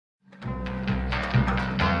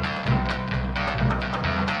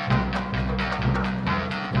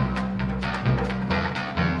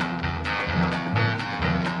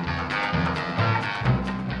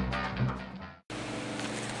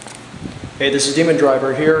Hey, this is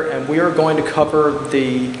Demondriver here, and we are going to cover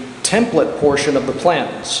the template portion of the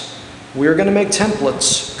plans. We are going to make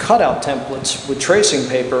templates, cutout templates, with tracing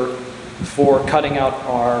paper for cutting out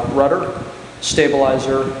our rudder,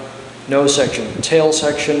 stabilizer, nose section, tail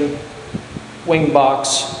section, wing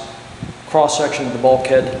box, cross section of the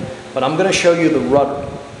bulkhead. But I'm going to show you the rudder,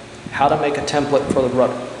 how to make a template for the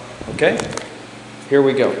rudder. Okay? Here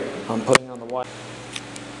we go. I'm putting on the wide.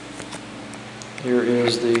 Here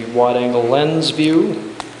is the wide-angle lens view,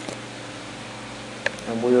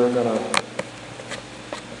 and we are I'm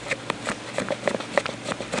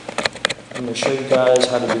going to show you guys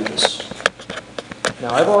how to do this.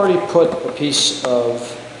 Now, I've already put a piece of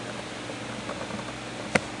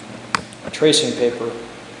tracing paper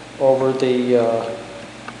over the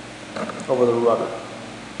rudder.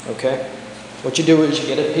 Okay? What you do is you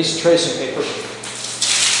get a piece of tracing paper.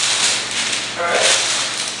 All right.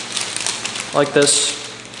 Like this,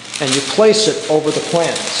 and you place it over the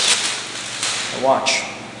plans. Now watch.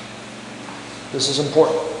 This is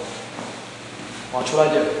important. Watch what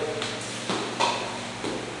I do.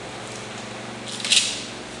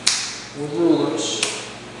 With rulers,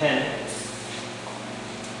 pen,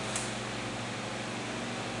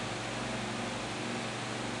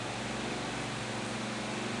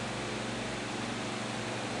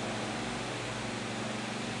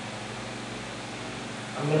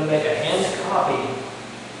 I'm going to make a hand copy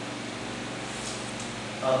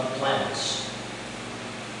of the plans.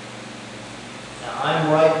 Now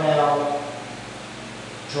I'm right now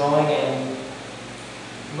drawing in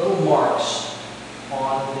little marks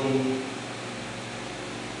on the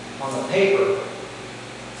paper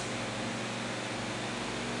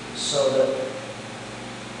so that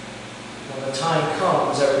when the time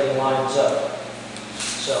comes, everything lines up.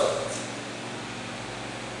 So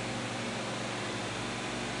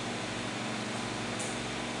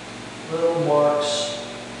little marks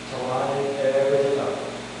to line everything up.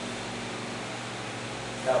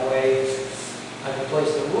 That way I can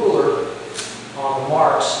place the ruler on the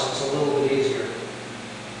marks so it's a little bit easier.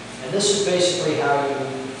 And this is basically how you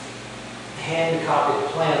hand copy the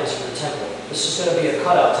plans for the template. This is going to be a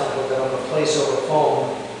cutout template that I'm going to place over foam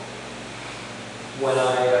when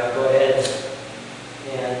I go ahead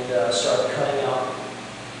and start cutting out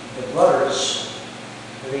the rudders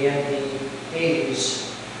for the MD-80s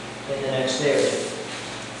in the next day or two.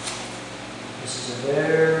 This is a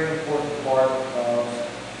very important part of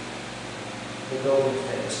the building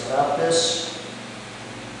phase. Without this,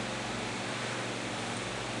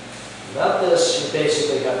 you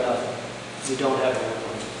basically got nothing. You don't have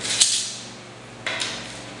anything.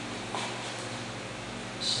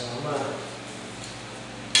 So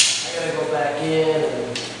I gotta go back in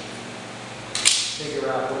and figure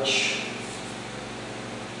out which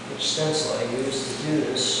stencil I use to do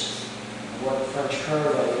this. What French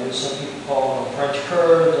curve I use. Some people call them French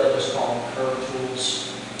curves, I just call them curve tools.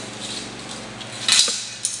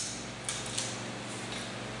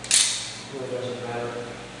 Really doesn't matter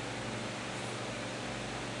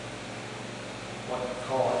what you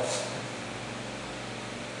call it.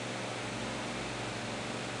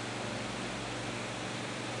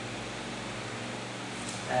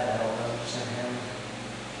 I don't know, just a hand.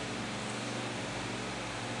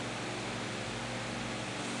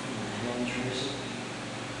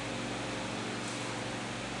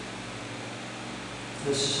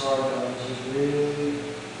 This is hard, guys. This is really,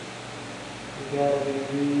 you gotta be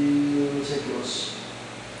really meticulous.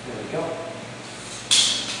 There we go.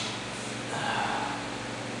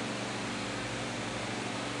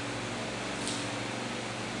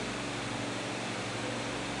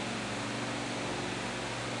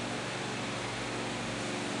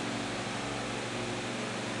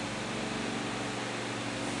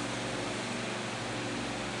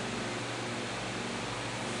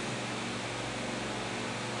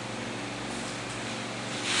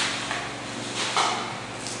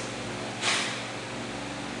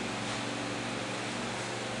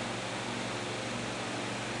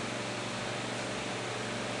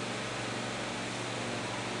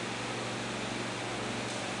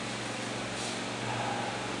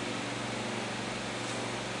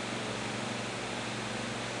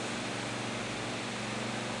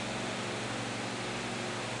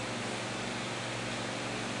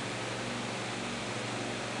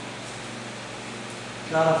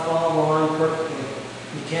 Gotta follow the line perfectly.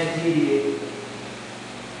 You can't deviate.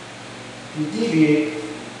 If you deviate,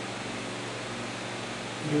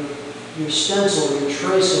 your stencil, your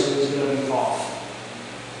tracing is going to be off.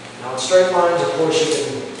 Now in straight lines, of course, you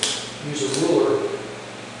can use a ruler.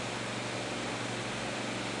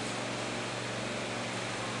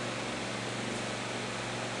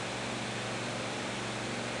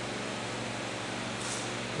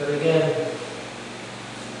 But again,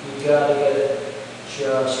 you gotta get it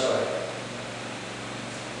just right.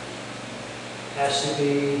 Has to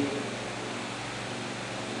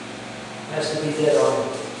be dead on,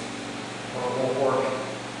 or it won't work.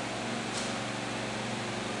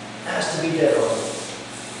 Has to be dead on.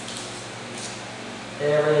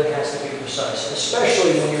 Everything has to be precise,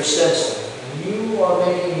 especially when you're stenciling. When you are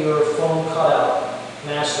making your foam cutout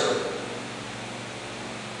master,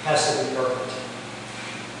 has to be perfect,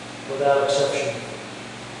 without exception.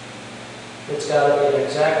 It's got to be an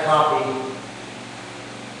exact copy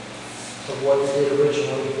of what you did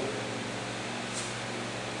originally.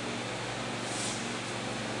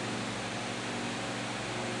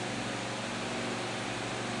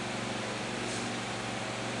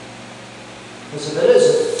 Because if it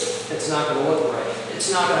isn't, it's not going to look right.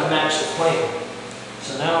 It's not going to match the plane.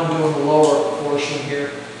 So now I'm doing the lower portion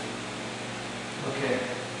here. Okay.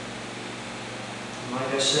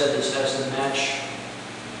 Like I said, this has to match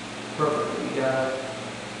perfectly. You gotta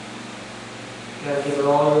give it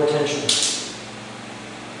all your attention.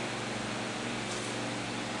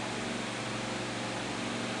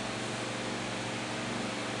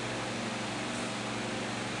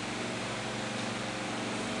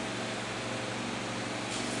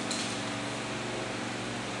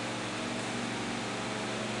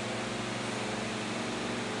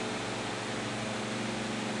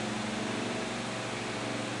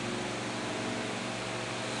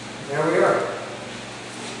 There we are.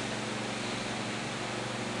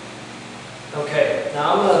 Okay,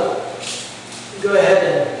 now I'm going to go ahead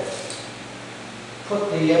and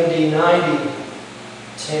put the MD-90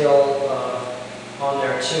 tail on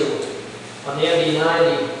there too. On the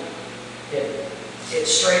MD-90, it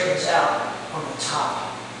straightens out on the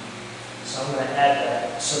top. So I'm going to add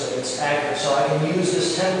that so that it's accurate. So I can use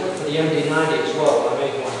this template for the MD-90 as well if I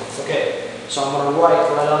make one. Okay, so I'm going to write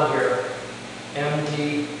right on here,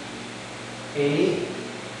 MD-80,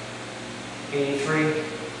 83,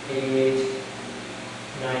 88,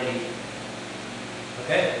 90.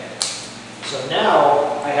 Okay? So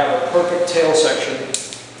now I have a perfect tail section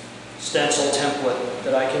stencil template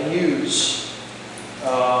that I can use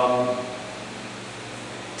to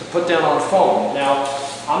put down on foam. Now,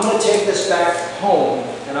 I'm going to take this back home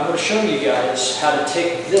and I'm going to show you guys how to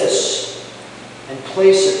take this and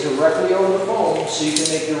place it directly over the foam so you can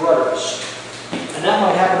make your rudders. And that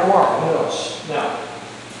might happen tomorrow, who knows? Now,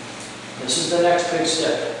 this is the next big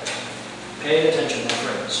step. Pay attention, my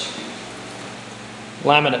friends.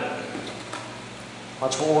 Laminate.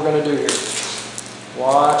 That's what we're going to do here.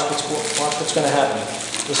 Watch what's going to happen.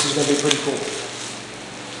 This is going to be pretty cool.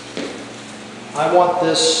 I want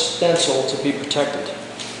this stencil to be protected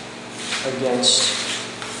against,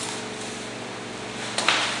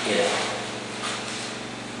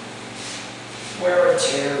 wear and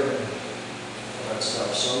tear and all that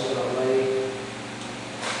stuff. So I'm going to lay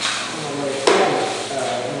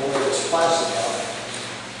this plastic out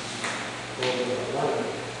over the line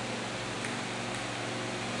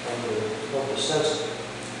over the stencil.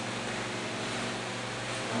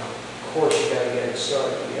 Now, of course, you got to get it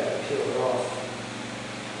started. You got to peel it off.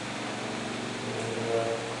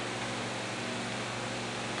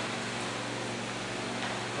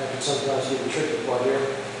 I can sometimes do the tricky part here.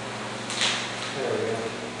 There we go.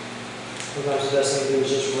 Sometimes the best thing to do is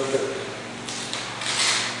just rip it.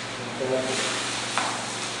 Like that.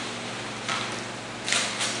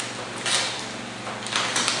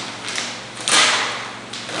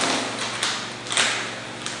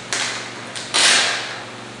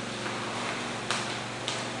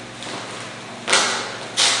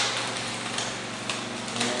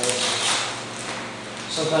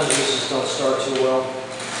 Sometimes these just don't start too well.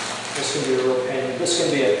 This can be a real pain. This can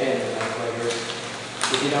be a pain in the neck right here.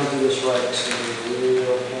 If you don't do this right, it's going to be a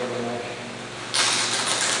real pain in the neck.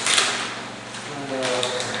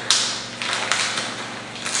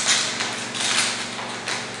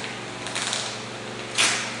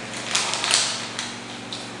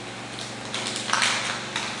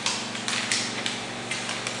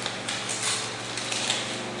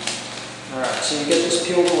 Alright, so you get this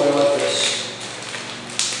peeled away like this,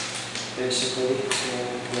 basically,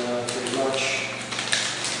 and pretty much,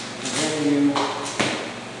 and then you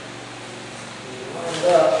line it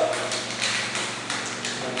up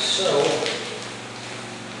like so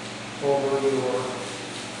over your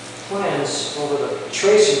plans, over the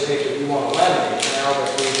tracing paper you want to laminate. Now that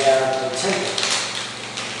we have the template,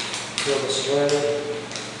 peel this away,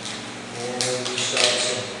 and you start to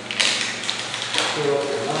peel up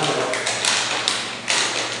your laminate.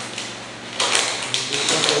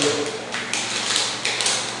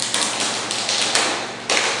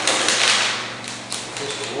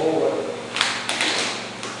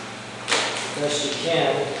 best you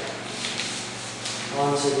can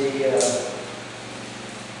onto the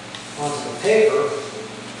paper.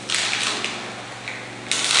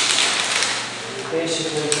 And you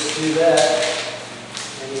basically just do that,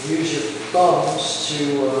 and you use your thumbs to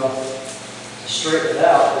straighten it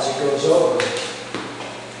out as it goes over.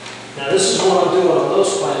 Now this is what I'm doing on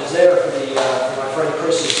those plans there for my friend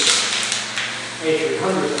Chris's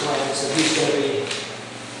A300 plans that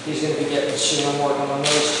he's going to be getting soon. I'm working on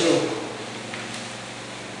those too.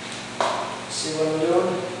 See what I'm doing?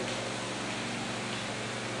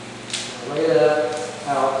 Lay that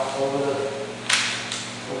out over the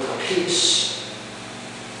piece,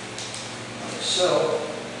 like so,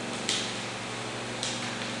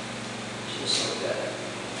 just like that.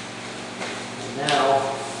 And now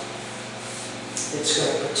it's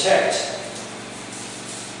going to protect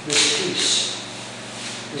this piece,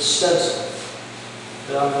 this stencil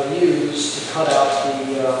that I'm going to use to cut out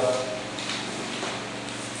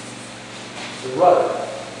the rudder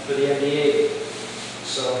for the MD-80.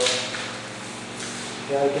 So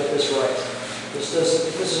you got to get this right. If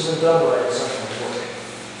this isn't done right, it's not going to work.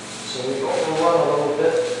 So we overrun a little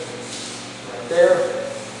bit right there.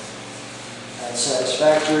 That's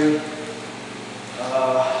satisfactory.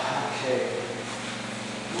 Okay.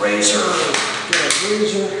 Razor. Get a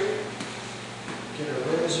razor. Get a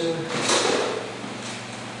razor.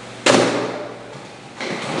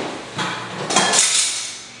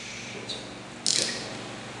 Okay.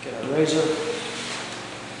 Get a razor.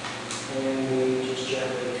 And we just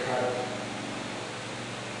gently cut it.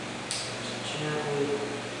 Gently.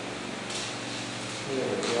 There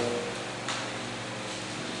we go.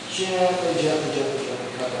 Gently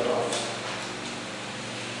cut that off.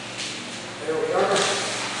 There we are.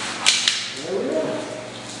 There we are.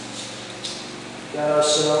 Got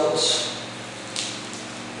ourselves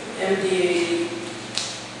an MD-80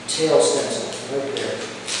 tail stencil right there.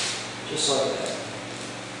 Just like that.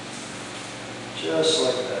 Just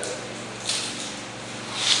like that.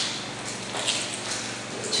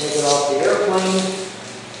 Take it off the airplane,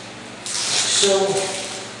 like so.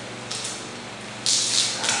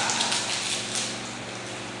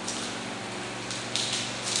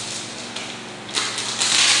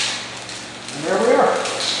 And there we are.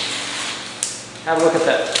 Have a look at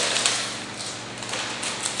that.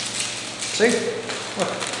 See?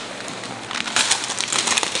 Look.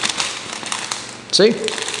 See?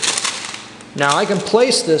 Now I can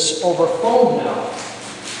place this over foam now.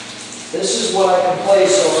 This is what I can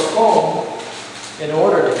place over foam in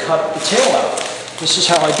order to cut the tail out. This is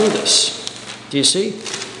how I do this. Do you see?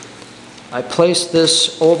 I place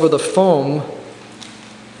this over the foam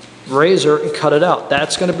razor and cut it out.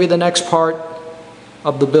 That's going to be the next part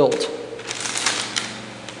of the build.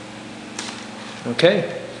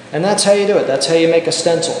 Okay? And that's how you do it. That's how you make a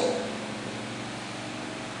stencil.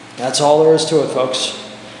 That's all there is to it, folks.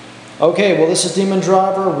 Okay, well this is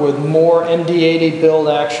Demondriver with more MD-80 build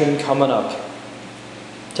action coming up.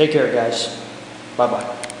 Take care, guys.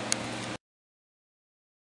 Bye-bye.